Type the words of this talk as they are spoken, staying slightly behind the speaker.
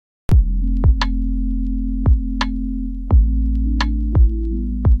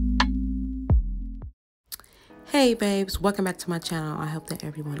Hey babes, welcome back to my channel. I hope that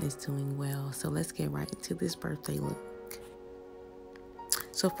everyone is doing well. So let's get right into this birthday look.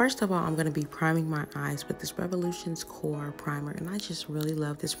 So first of all, I'm going to be priming my eyes with this Revolution's Core primer. And I just really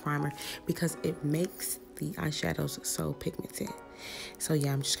love this primer because it makes the eyeshadows so pigmented. So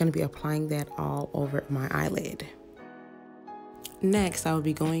yeah, I'm just going to be applying that all over my eyelid. Next, I will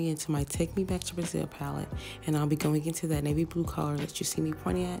be going into my Take Me Back to Brazil palette, and I'll be going into that navy blue color that you see me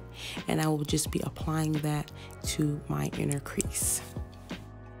pointing at, and I will just be applying that to my inner crease.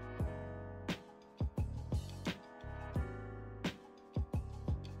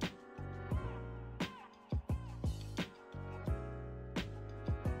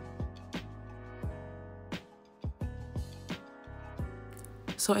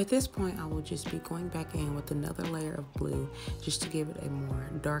 So at this point, I will just be going back in with another layer of blue just to give it a more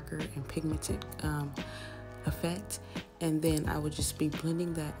darker and pigmented effect. And then I would just be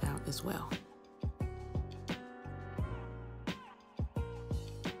blending that out as well.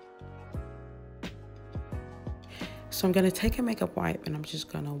 So I'm going to take a makeup wipe and I'm just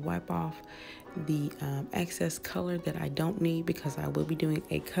going to wipe off the excess color that I don't need because I will be doing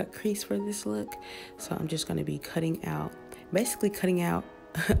a cut crease for this look. So I'm just going to be cutting out, basically cutting out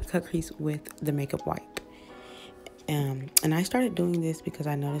cut crease with the makeup wipe. And I started doing this because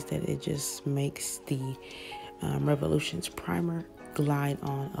I noticed that it just makes the Revolution's primer glide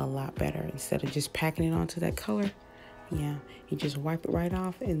on a lot better instead of just packing it onto that color. Yeah, you just wipe it right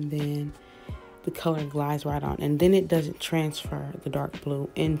off and then the color glides right on, and then it doesn't transfer the dark blue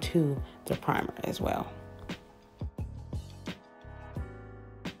into the primer as well.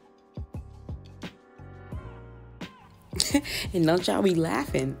 And don't y'all be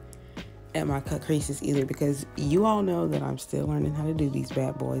laughing at my cut creases either, because you all know that I'm still learning how to do these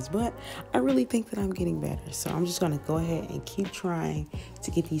bad boys, but I really think that I'm getting better. So I'm just gonna go ahead and keep trying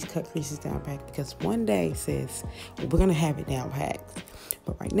to get these cut creases down packed, because one day, sis, we're gonna have it down packed.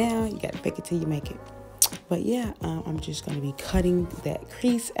 But right now, you gotta fake it till you make it. But yeah, I'm just gonna be cutting that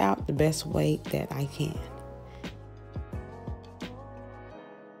crease out the best way that I can.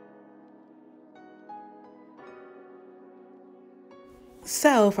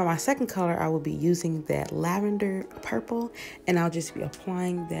 So for my second color, I will be using that lavender purple, and I'll just be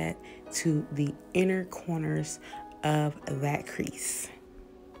applying that to the inner corners of that crease.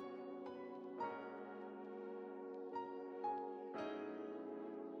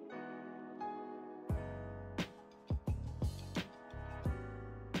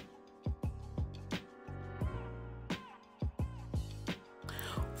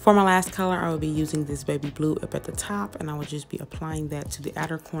 For my last color, I will be using this baby blue up at the top, and I will just be applying that to the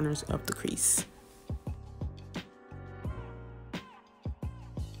outer corners of the crease.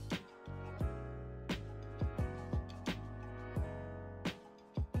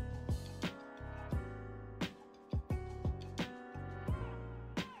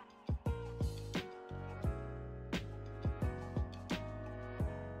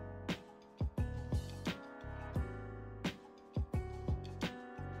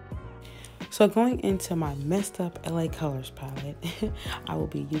 So going into my messed up LA Colors palette, I will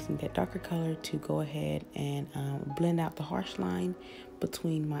be using that darker color to go ahead and blend out the harsh line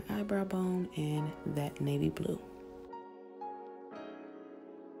between my eyebrow bone and that navy blue.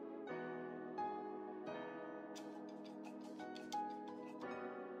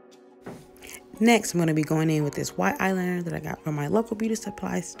 Next, I'm going to be going in with this white eyeliner that I got from my local beauty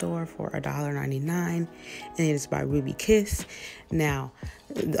supply store for $1.99, and it is by Ruby Kiss. Now,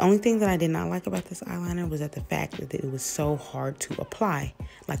 the only thing that I did not like about this eyeliner was that the fact that it was so hard to apply.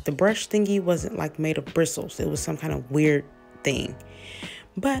 Like, the brush thingy wasn't like made of bristles. It was some kind of weird thing.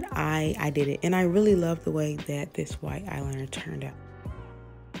 But I did it, and I really love the way that this white eyeliner turned out.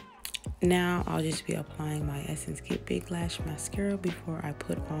 Now, I'll just be applying my Essence Get Big Lash Mascara before I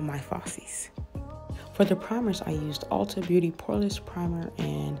put on my Falsies. For the primers, I used Ulta Beauty Poreless Primer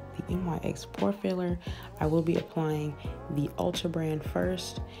and the NYX Pore Filler. I will be applying the Ulta brand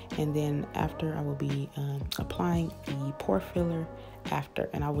first, and then after I will be applying the Pore Filler after,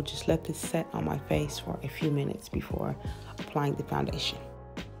 and I will just let this set on my face for a few minutes before applying the foundation.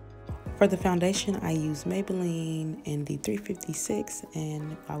 For the foundation, I use Maybelline in the 356,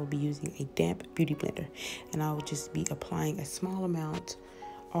 and I will be using a damp beauty blender, and I will just be applying a small amount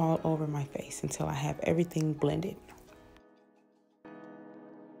all over my face until I have everything blended.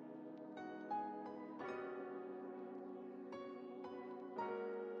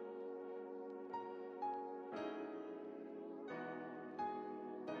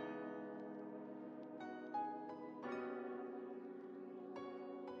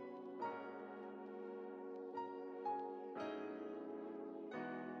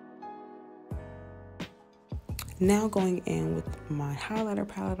 Now going in with my highlighter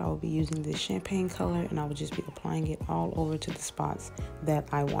palette, I will be using this champagne color, and I will just be applying it all over to the spots that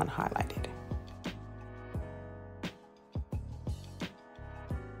I want highlighted.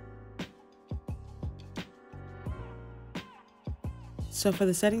 So for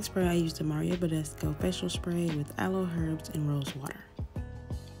the setting spray, I used the Badescu facial spray with aloe, herbs, and rose water.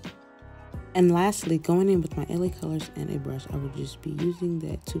 And lastly, going in with my LA colors and a brush, I will just be using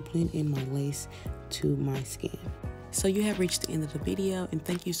that to blend in my lace to my skin. So you have reached the end of the video, and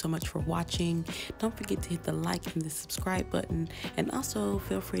thank you so much for watching. Don't forget to hit the like and the subscribe button, and also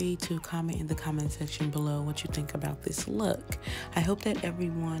feel free to comment in the comment section below what you think about this look. I hope that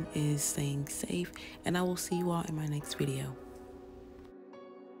everyone is staying safe, and I will see you all in my next video.